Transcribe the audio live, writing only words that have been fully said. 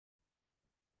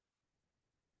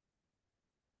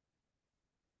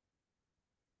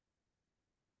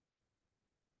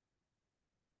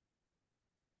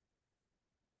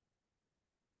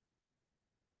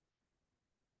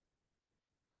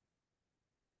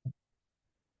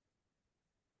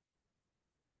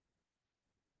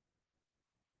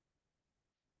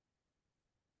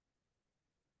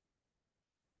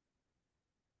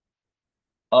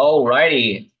All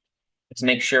righty. Let's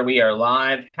make sure we are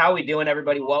live. How we doing,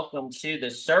 everybody? Welcome to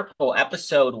the Circle,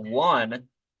 episode 1.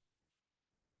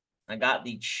 I got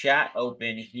the chat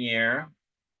open here.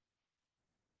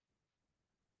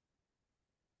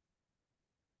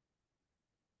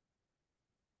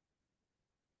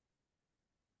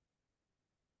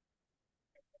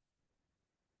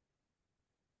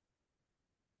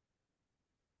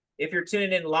 If you're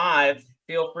tuning in live,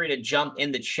 feel free to jump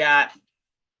in the chat.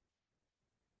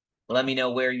 Let me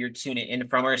know where you're tuning in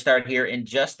from. We're going to start here in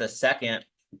just a second.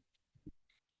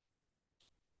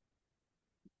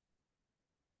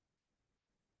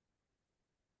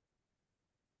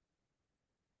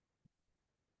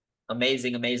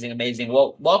 Amazing, amazing, amazing.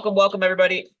 Well, welcome,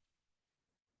 everybody.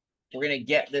 We're going to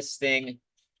get this thing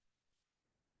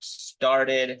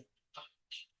started.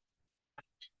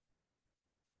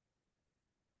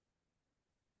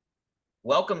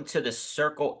 Welcome to the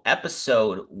Circle,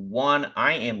 episode 1.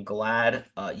 I am glad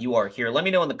you are here. Let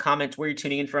me know in the comments where you're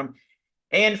tuning in from.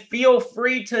 And feel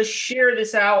free to share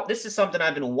this out. This is something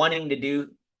I've been wanting to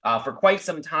do for quite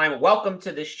some time. Welcome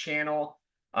to this channel.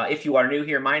 If you are new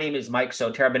here, my name is Mike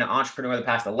Soter. I've been an entrepreneur the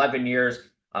past 11 years.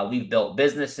 We've built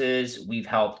businesses. We've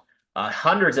helped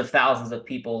hundreds of thousands of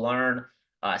people learn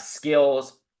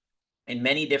skills in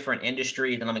many different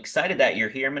industries. And I'm excited that you're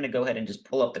here. I'm going to go ahead and just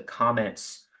pull up the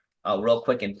comments real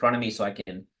quick in front of me so I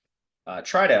can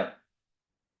try to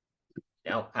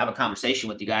have a conversation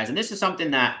with you guys. And this is something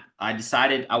that I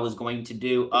decided I was going to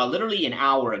do literally an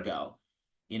hour ago.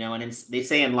 And they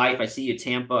say in life, I see you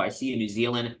Tampa, I see you New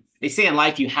Zealand. They say in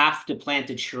life you have to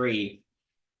plant a tree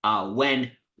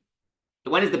when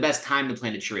is the best time to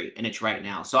plant a tree? And it's right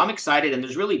now. So I'm excited. And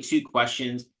there's really two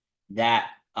questions that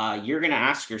you're going to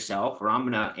ask yourself, or I'm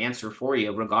going to answer for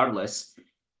you regardless,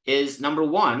 is number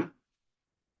one,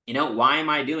 why am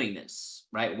I doing this,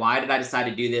 right? Why did I decide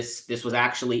to do this? This was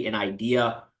actually an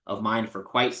idea of mine for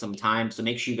quite some time. So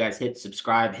make sure you guys hit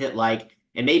subscribe, hit like,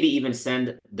 and maybe even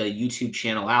send the YouTube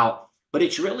channel out. But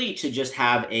it's really to just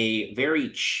have a very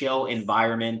chill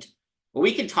environment where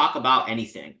we can talk about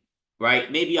anything,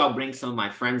 right? Maybe I'll bring some of my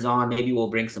friends on. Maybe we'll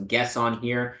bring some guests on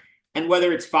here. And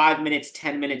whether it's 5 minutes,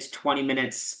 10 minutes, 20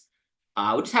 minutes,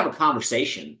 we'll just have a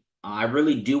conversation. I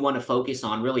really do want to focus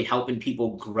on really helping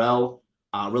people grow,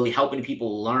 really helping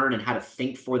people learn and how to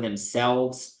think for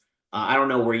themselves. I don't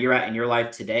know where you're at in your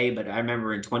life today, but I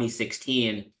remember in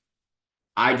 2016,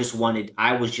 I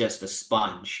was just a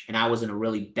sponge and I was in a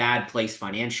really bad place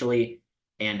financially.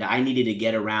 And I needed to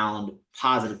get around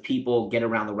positive people, get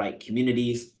around the right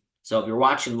communities. So if you're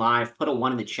watching live, put a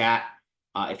 1 in the chat.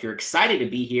 If you're excited to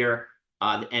be here,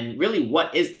 and really,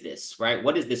 what is this, right?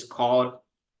 What is this called?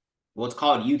 Well, it's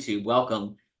called YouTube.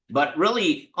 Welcome. But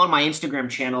really, on my Instagram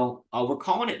channel, we're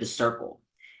calling it The Circle.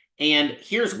 And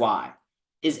here's why.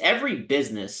 Is every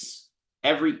business,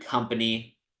 every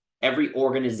company, every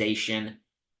organization,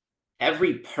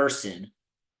 every person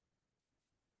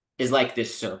is like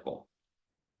this circle,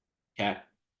 okay?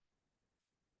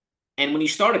 And when you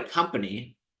start a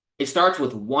company, it starts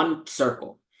with one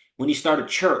circle. When you start a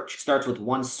church, it starts with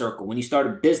one circle. When you start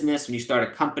a business, when you start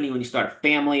a company, when you start a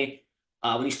family,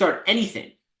 when you start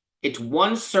anything, it's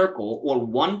one circle or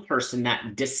one person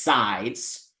that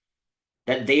decides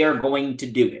that they are going to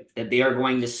do it, that they are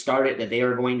going to start it, that they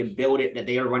are going to build it, that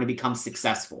they are going to become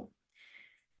successful.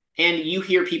 And you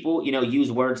hear people,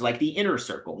 use words like the inner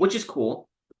circle, which is cool,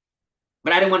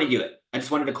 but I didn't want to do it. I just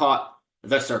wanted to call it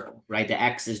the circle, right? The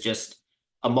X is just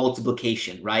a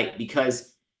multiplication, right?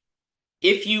 Because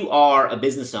if you are a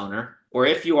business owner or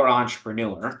if you are an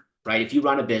entrepreneur, right? If you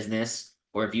run a business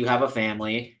or if you have a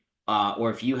family,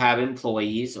 or if you have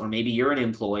employees, or maybe you're an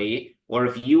employee, or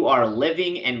if you are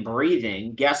living and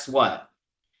breathing, guess what?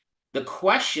 The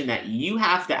question that you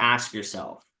have to ask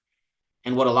yourself,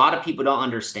 and what a lot of people don't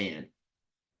understand,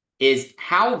 is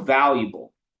how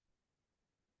valuable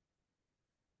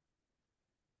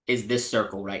is this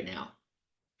circle right now?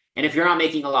 And if you're not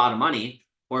making a lot of money,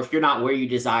 or if you're not where you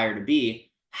desire to be,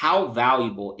 how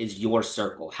valuable is your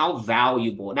circle? How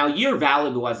valuable? Now, you're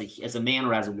valuable as a man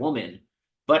or as a woman,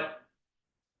 but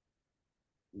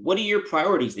what are your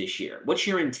priorities this year? What's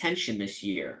your intention this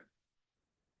year?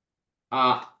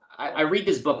 I read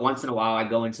this book once in a while. I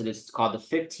go into this. It's called The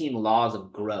 15 Laws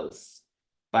of Growth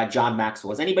by John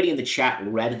Maxwell. Has anybody in the chat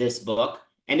read this book?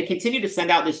 And to continue to send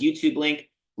out this YouTube link,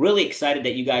 really excited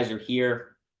that you guys are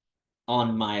here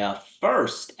on my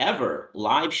first ever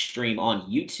live stream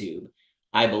on YouTube,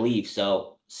 I believe.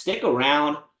 So stick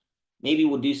around. Maybe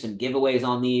we'll do some giveaways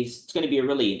on these. It's going to be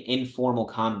really an informal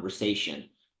conversation.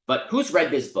 But who's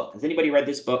read this book? Has anybody read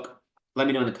this book? Let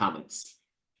me know in the comments.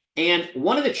 And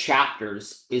one of the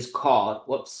chapters is called,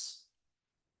 whoops.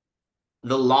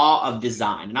 the law of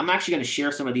design. And I'm actually going to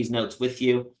share some of these notes with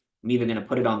you. I'm even going to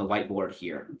put it on the whiteboard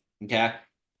here. Okay.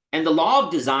 And the law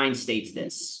of design states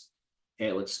this.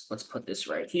 Okay, let's put this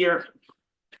right here.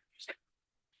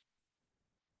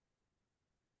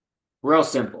 Real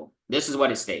simple. This is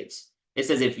what it states. It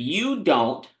says if you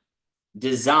don't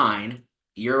design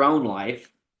your own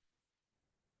life,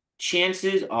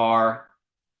 chances are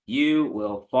you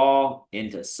will fall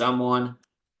into someone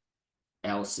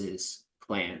else's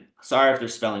plan. Sorry if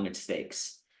there's spelling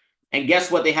mistakes. And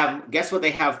guess what they have? Guess what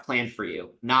they have planned for you?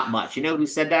 Not much. You know who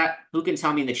said that? Who can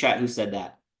tell me in the chat who said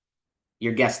that?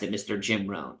 You guessed it, Mr. Jim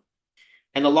Rohn.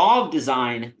 And the law of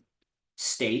design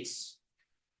states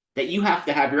that you have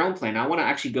to have your own plan. Now, I want to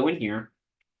actually go in here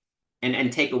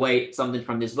and take away something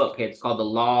from this book. Okay, it's called The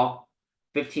Law,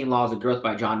 15 Laws of Growth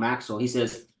by John Maxwell. He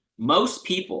says, most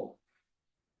people,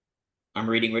 I'm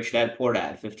reading Rich Dad, Poor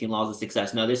Dad, 15 Laws of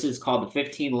Success. No, this is called the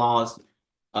 15 Laws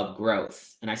of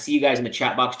Growth. And I see you guys in the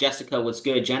chat box. Jessica, what's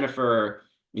good? Jennifer,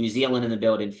 New Zealand in the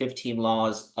building, 15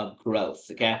 Laws of Growth,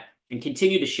 okay? And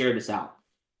continue to share this out.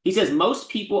 He says, most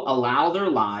people allow their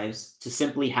lives to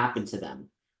simply happen to them.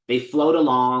 They float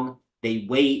along, they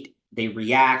wait, they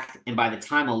react, and by the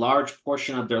time a large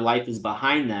portion of their life is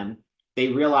behind them, they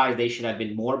realize they should have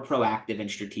been more proactive and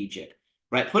strategic,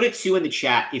 right? Put a 2 in the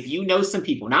chat if you know some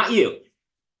people, not you,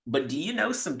 but do you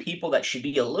know some people that should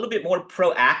be a little bit more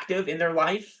proactive in their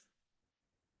life?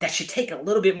 That should take a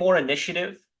little bit more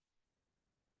initiative?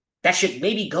 That should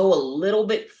maybe go a little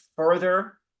bit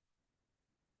further?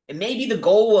 And maybe the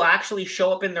goal will actually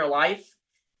show up in their life.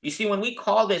 You see, when we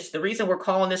call this, the reason we're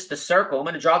calling this the circle, I'm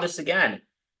going to draw this again,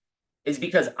 is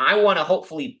because I want to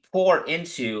hopefully pour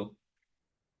into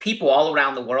people all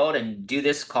around the world and do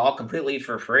this call completely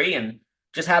for free and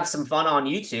just have some fun on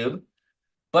YouTube.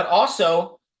 But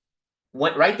also,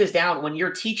 write this down, when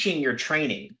you're teaching, you're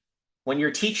training. When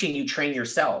you're teaching, you train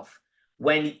yourself.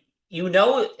 When you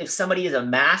know if somebody is a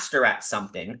master at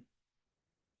something,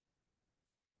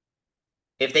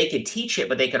 if they could teach it,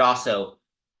 but they could also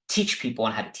teach people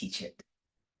on how to teach it.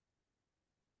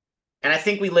 And I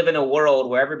think we live in a world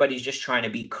where everybody's just trying to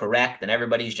be correct and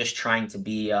everybody's just trying to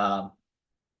be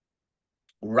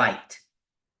right.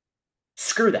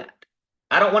 Screw that.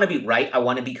 I don't want to be right. I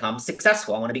want to become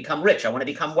successful. I want to become rich. I want to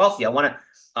become wealthy. I want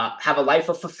to have a life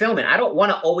of fulfillment. I don't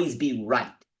want to always be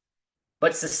right.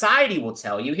 But society will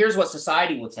tell you, here's what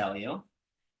society will tell you.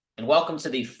 And welcome to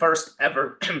the first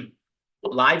ever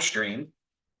live stream.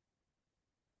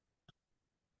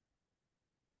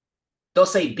 They'll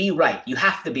say, be right. You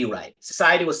have to be right.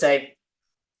 Society will say,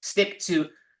 stick to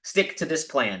this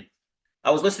plan.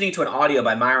 I was listening to an audio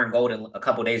by Myron Golden a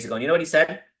couple days ago, and you know what he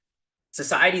said?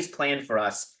 Society's plan for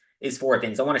us is 4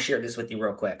 things. I want to share this with you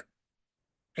real quick.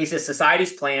 He says,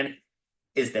 society's plan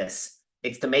is this.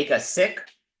 It's to make us sick,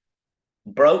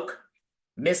 broke,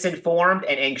 misinformed,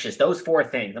 and anxious. Those 4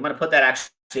 things. I'm going to put that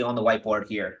actually on the whiteboard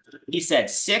here. He said,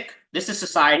 sick, this is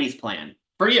society's plan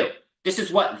for you. This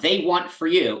is what they want for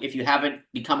you if you haven't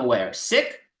become aware.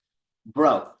 Sick,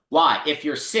 broke. Why? If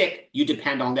you're sick, you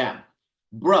depend on them.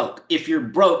 Broke. If you're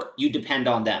broke, you depend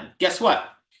on them. Guess what?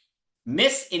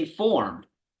 Misinformed.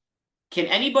 Can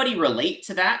anybody relate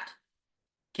to that?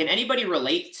 Can anybody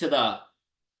relate to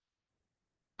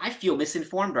I feel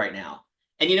misinformed right now?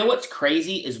 And you know what's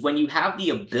crazy is when you have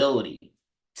the ability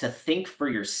to think for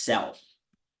yourself,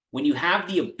 when you have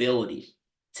the ability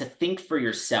to think for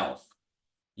yourself,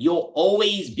 you'll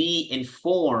always be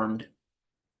informed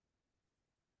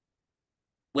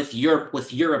with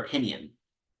your opinion.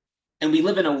 And we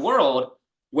live in a world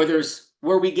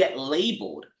where we get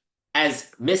labeled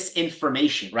as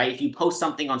misinformation, right? If you post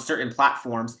something on certain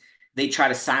platforms, they try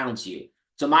to silence you.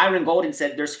 So Myron Golden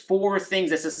said there's 4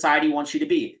 things that society wants you to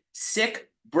be: sick,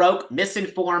 broke,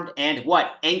 misinformed, and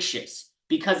what? Anxious.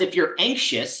 Because if you're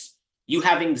anxious, you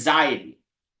have anxiety.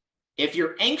 If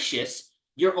you're anxious,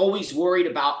 you're always worried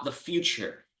about the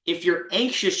future. If you're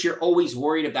anxious, you're always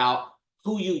worried about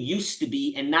who you used to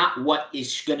be and not what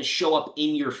is going to show up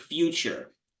in your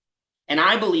future. And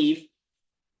I believe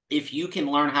if you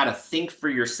can learn how to think for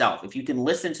yourself, if you can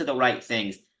listen to the right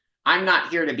things, I'm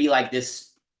not here to be like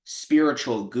this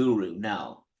spiritual guru.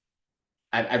 No,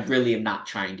 I really am not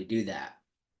trying to do that.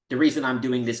 The reason I'm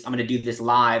doing this, I'm going to do this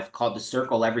live called The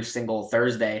Circle every single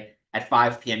Thursday at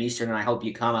 5 p.m. Eastern, and I hope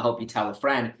you come. I hope you tell a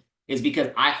friend, is because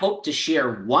I hope to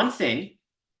share one thing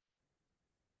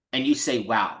and you say,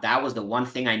 wow, that was the one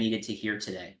thing I needed to hear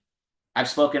today. I've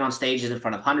spoken on stages in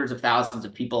front of hundreds of thousands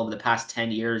of people over the past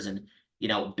 10 years and, you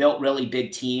know, built really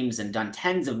big teams and done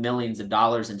tens of millions of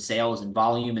dollars in sales and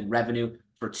volume and revenue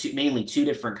for mainly 2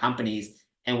 different companies.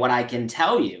 And what I can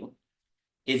tell you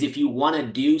is if you want to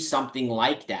do something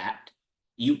like that,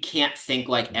 you can't think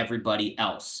like everybody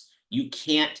else. You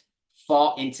can't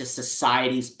fall into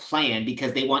society's plan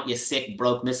because they want you sick,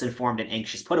 broke, misinformed, and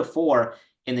anxious. Put a 4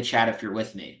 in the chat if you're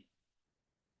with me.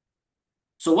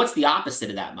 So what's the opposite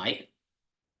of that, Mike?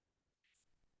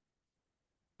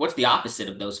 What's the opposite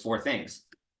of those 4 things?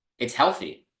 It's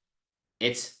healthy.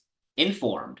 It's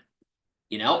informed.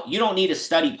 You know, you don't need to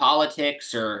study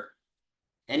politics or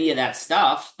any of that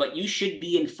stuff, but you should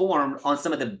be informed on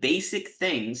some of the basic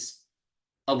things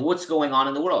of what's going on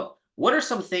in the world. What are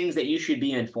some things that you should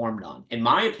be informed on? In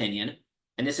my opinion,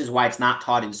 and this is why it's not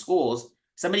taught in schools,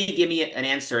 somebody give me an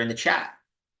answer in the chat.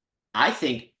 I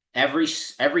think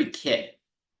every kid,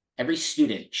 every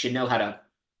student should know how to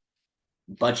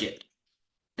budget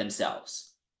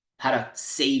themselves, how to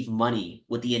save money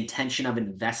with the intention of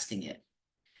investing it.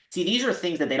 See, these are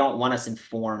things that they don't want us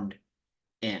informed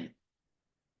in.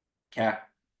 Okay.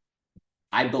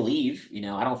 I believe, you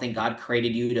know, I don't think God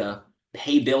created you to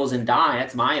pay bills and die.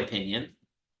 That's my opinion.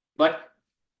 But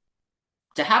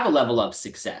to have a level of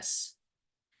success,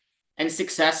 and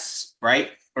success,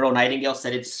 right? Earl Nightingale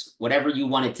said it's whatever you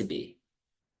want it to be.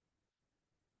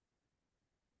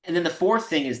 And then the 4th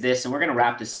thing is this, and we're going to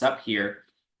wrap this up here,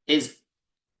 is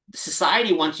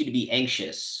society wants you to be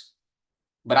anxious,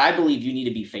 but I believe you need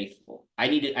to be faithful. I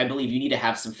believe you need to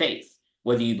have some faith.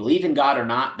 Whether you believe in God or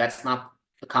not, that's not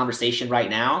the conversation right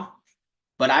now.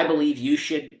 But I believe you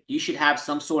should have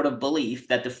some sort of belief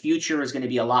that the future is going to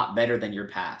be a lot better than your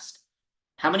past.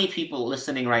 How many people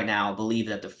listening right now believe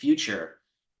that the future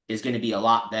is going to be a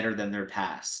lot better than their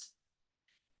past?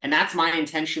 And that's my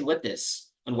intention with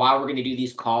this and why we're going to do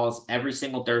these calls every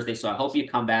single Thursday. So I hope you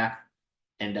come back.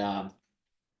 And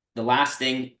the last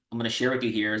thing I'm going to share with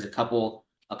you here is a couple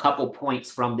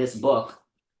points from this book,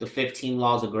 The 15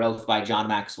 Laws of Growth by John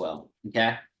Maxwell.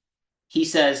 Okay. He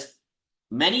says,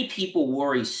 many people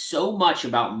worry so much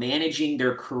about managing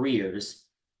their careers,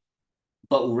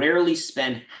 but rarely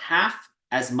spend half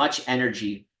as much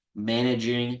energy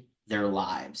managing their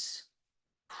lives.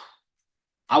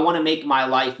 I want to make my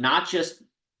life not just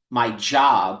my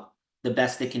job the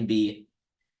best it can be.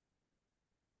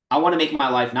 I want to make my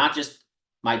life not just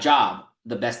my job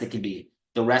the best it can be.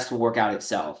 The rest will work out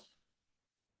itself.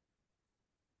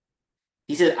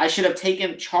 He said, I should have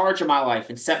taken charge of my life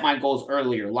and set my goals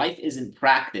earlier. Life isn't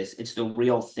practice, it's the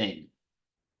real thing.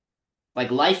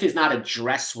 Like, life is not a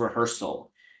dress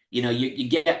rehearsal. You know, you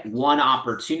get one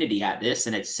opportunity at this,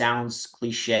 and it sounds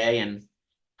cliche. And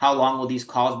how long will these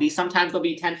calls be? Sometimes they'll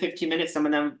be 10, 15 minutes. Some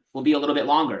of them will be a little bit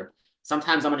longer.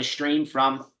 Sometimes I'm going to stream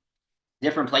from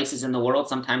different places in the world.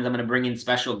 Sometimes I'm going to bring in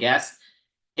special guests.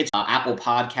 It's Apple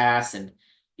Podcasts, and,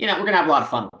 you know, we're going to have a lot of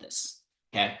fun with this.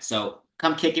 Okay, so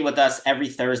come kick it with us every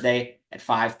Thursday at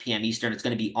 5 p.m. Eastern. It's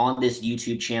going to be on this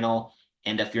YouTube channel.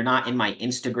 And if you're not in my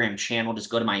Instagram channel, just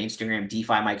go to my Instagram,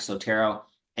 DeFi Mike Sotero,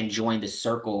 and join the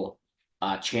Circle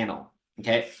channel.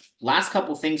 Okay. Last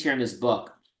couple things here in this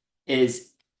book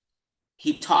is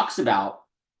he talks about,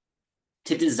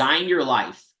 to design your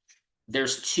life,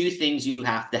 there's 2 things you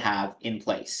have to have in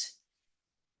place.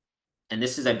 And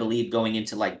this is, I believe, going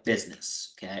into like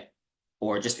business, okay?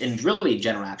 Or just in really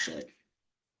general, actually.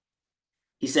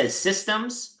 He says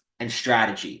systems and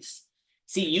strategies.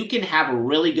 See, you can have a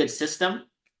really good system,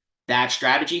 bad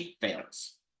strategy,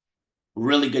 fails.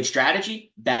 Really good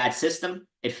strategy, bad system,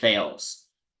 it fails.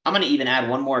 I'm going to even add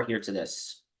one more here to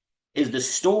this. Is the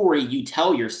story you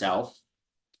tell yourself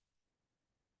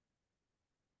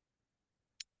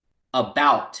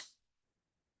about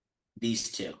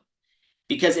these 2.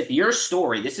 Because if your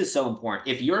story, this is so important.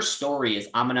 If your story is,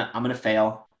 I'm gonna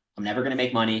fail, I'm never gonna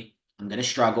make money, I'm gonna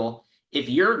struggle. If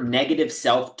your negative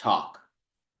self-talk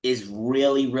is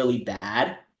really, really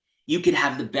bad, you could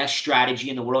have the best strategy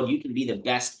in the world. You can be the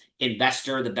best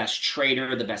investor, the best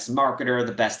trader, the best marketer,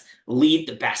 the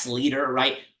best leader,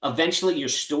 right? Eventually your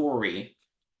story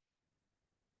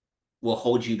will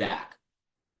hold you back.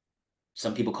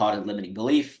 Some people call it limiting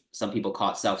belief. Some people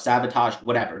call it self-sabotage,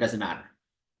 whatever, it doesn't matter.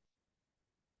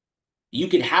 You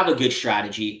can have a good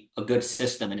strategy, a good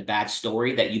system, and a bad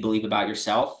story that you believe about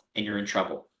yourself, and you're in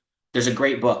trouble. There's a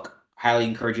great book. Highly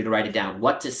encourage you to write it down.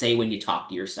 What to say when you talk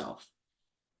to yourself.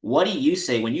 What do you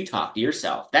say when you talk to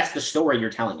yourself? That's the story you're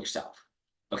telling yourself.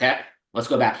 Okay? Let's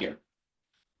go back here.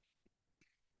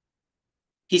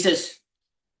 He says,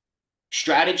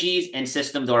 strategies and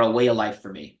systems are a way of life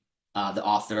for me. The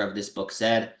author of this book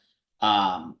said,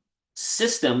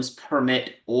 systems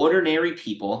permit ordinary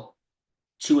people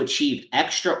to achieve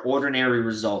extraordinary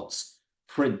results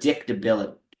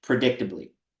predictably.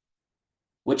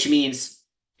 Which means,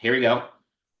 here we go.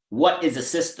 What is a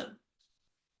system?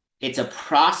 It's a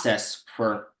process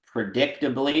for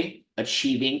predictably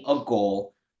achieving a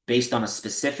goal based on a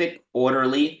specific,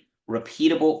 orderly,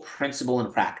 repeatable principle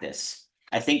and practice.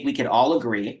 I think we could all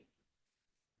agree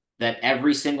that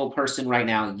every single person right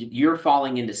now, you're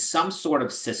falling into some sort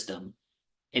of system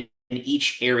in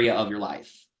each area of your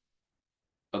life.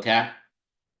 Okay?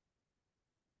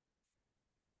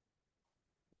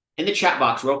 In the chat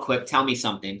box, real quick, tell me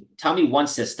something. Tell me one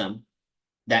system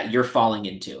that you're falling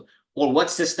into. Or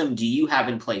what system do you have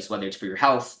in place, whether it's for your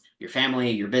health, your family,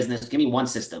 your business? Give me one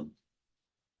system.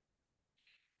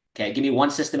 Okay, give me one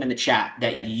system in the chat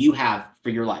that you have for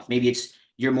your life. Maybe it's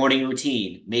your morning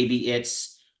routine. Maybe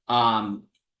it's how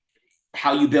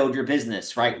you build your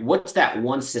business, right? What's that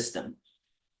one system?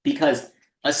 Because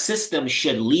a system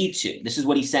should lead to, this is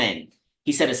what he's saying.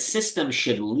 He said a system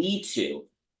should lead to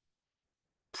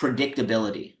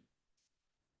predictability,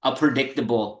 a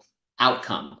predictable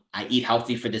outcome. I eat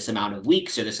healthy for this amount of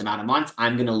weeks or this amount of months.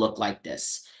 I'm going to look like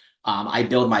this. I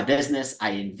build my business.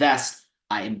 I invest.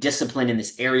 I am disciplined in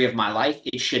this area of my life.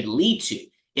 It should lead to,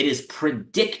 it is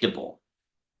predictable.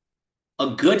 A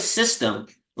good system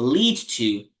leads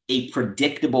to a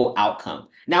predictable outcome.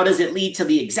 Now, does it lead to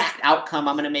the exact outcome?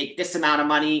 I'm going to make this amount of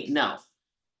money? No,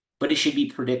 but it should be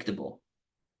predictable.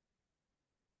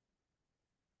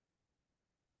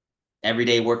 Every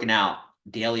day working out,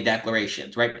 daily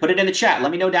declarations, right? Put it in the chat.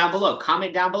 Let me know down below.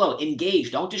 Comment down below.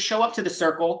 Engage. Don't just show up to the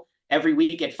circle every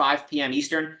week at 5 p.m.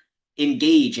 Eastern.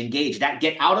 Engage. That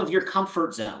get out of your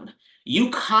comfort zone.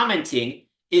 You commenting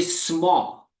is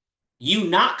small. You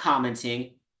not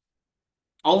commenting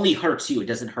only hurts you. It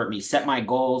doesn't hurt me. Set my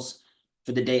goals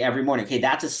for the day every morning. Okay,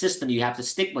 that's a system. You have to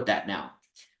stick with that now.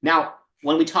 Now,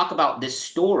 when we talk about this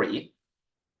story,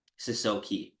 this is so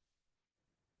key.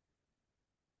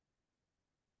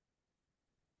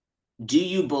 Do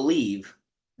you believe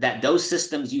that those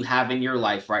systems you have in your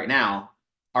life right now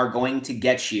are going to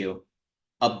get you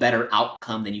a better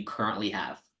outcome than you currently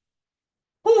have?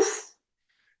 Oof.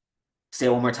 Say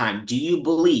it one more time. Do you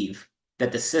believe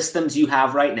that the systems you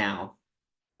have right now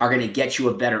are going to get you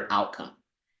a better outcome?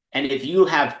 And if you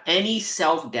have any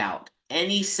self-doubt,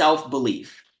 any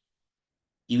self-belief,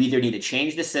 you either need to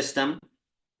change the system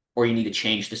or you need to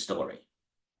change the story.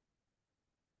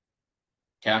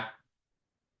 Okay?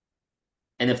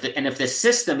 And if the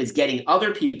system is getting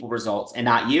other people results and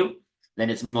not you,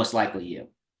 then it's most likely you.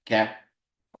 Okay? I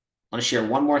want to share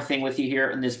one more thing with you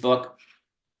here in this book.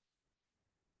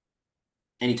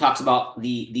 And he talks about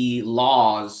the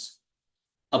laws,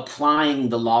 applying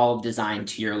the law of design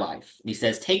to your life. And he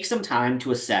says, take some time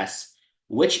to assess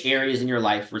which areas in your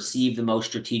life receive the most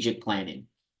strategic planning,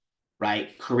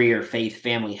 right? Career, faith,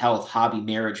 family, health, hobby,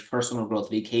 marriage, personal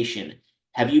growth, vacation.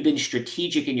 Have you been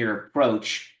strategic in your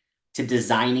approach to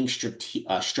designing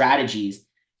strategies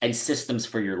and systems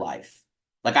for your life?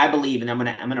 Like I believe, and I'm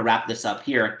gonna wrap this up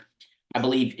here. I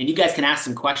believe, and you guys can ask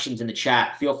some questions in the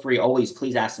chat. Feel free, always,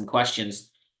 please ask some questions.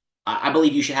 I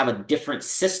believe you should have a different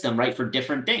system, right, for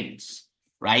different things,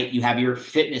 right? You have your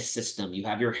fitness system, you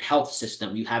have your health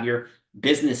system, you have your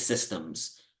business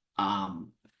systems,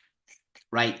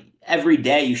 right? Every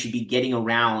day you should be getting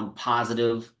around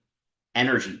positive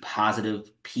energy, positive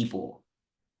people,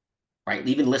 right?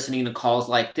 Even listening to calls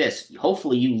like this.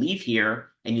 Hopefully you leave here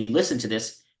and you listen to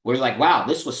this where you're like, wow,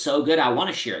 this was so good. I want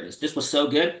to share this. This was so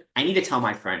good. I need to tell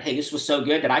my friend, hey, this was so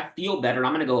good that I feel better.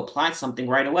 I'm going to go apply something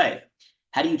right away.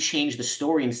 How do you change the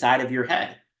story inside of your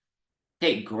head?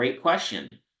 Okay, great question.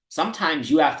 Sometimes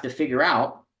you have to figure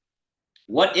out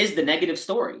what is the negative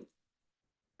story,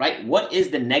 right? What is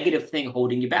the negative thing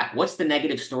holding you back? What's the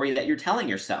negative story that you're telling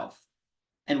yourself?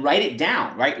 And write it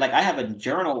down, right? Like I have a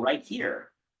journal right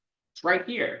here. It's right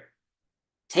here.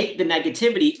 Take the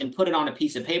negativity and put it on a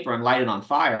piece of paper and light it on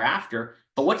fire after.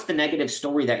 But what's the negative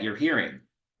story that you're hearing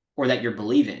or that you're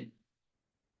believing?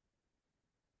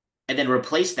 And then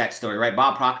replace that story, right?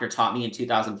 Bob Proctor taught me in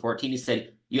 2014. He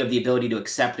said, you have the ability to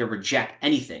accept or reject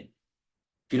anything.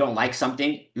 If you don't like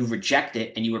something, you reject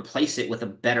it and you replace it with a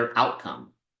better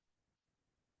outcome.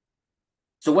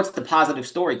 So what's the positive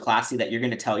story, Classy, that you're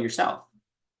going to tell yourself?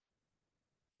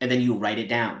 And then you write it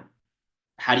down.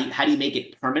 How do you make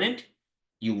it permanent?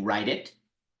 You write it,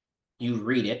 you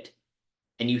read it,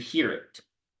 and you hear it.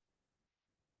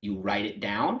 You write it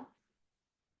down,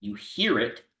 you hear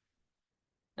it,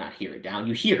 not hear it down,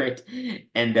 you hear it,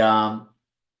 and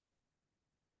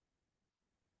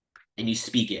you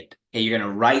speak it. Okay, you're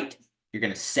gonna write, you're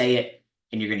gonna say it,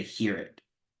 and you're gonna hear it.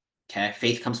 Okay,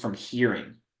 faith comes from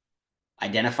hearing.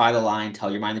 Identify the lie, tell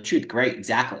your mind the truth. Great,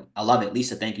 exactly. I love it.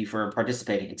 Lisa, thank you for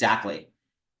participating. Exactly.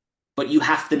 But you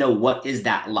have to know what is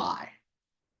that lie.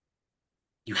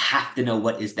 You have to know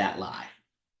what is that lie.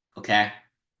 Okay?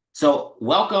 So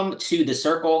welcome to the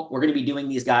Circle. We're going to be doing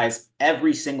these guys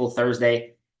every single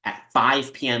Thursday at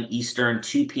 5 p.m. Eastern,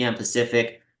 2 p.m.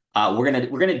 Pacific. We're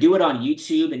gonna do it on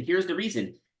YouTube, and here's the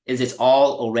reason: is it's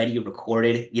all already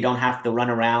recorded. You don't have to run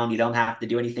around. You don't have to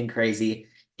do anything crazy.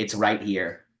 It's right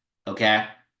here. Okay.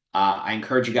 I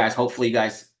encourage you guys. Hopefully, you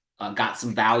guys got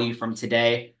some value from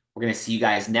today. We're gonna see you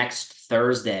guys next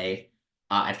Thursday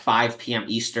at 5 p.m.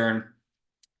 Eastern.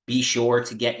 Be sure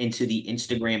to get into the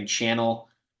Instagram channel.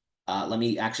 Let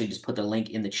me actually just put the link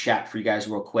in the chat for you guys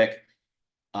real quick.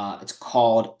 It's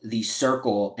called The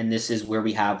Circle, and this is where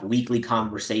we have weekly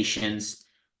conversations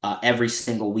every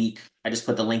single week. I just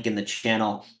put the link in the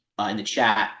channel, in the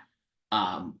chat,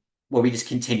 where we just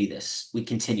continue this. We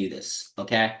continue this,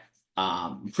 okay?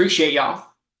 Appreciate y'all.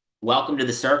 Welcome to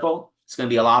The Circle. It's going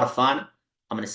to be a lot of fun.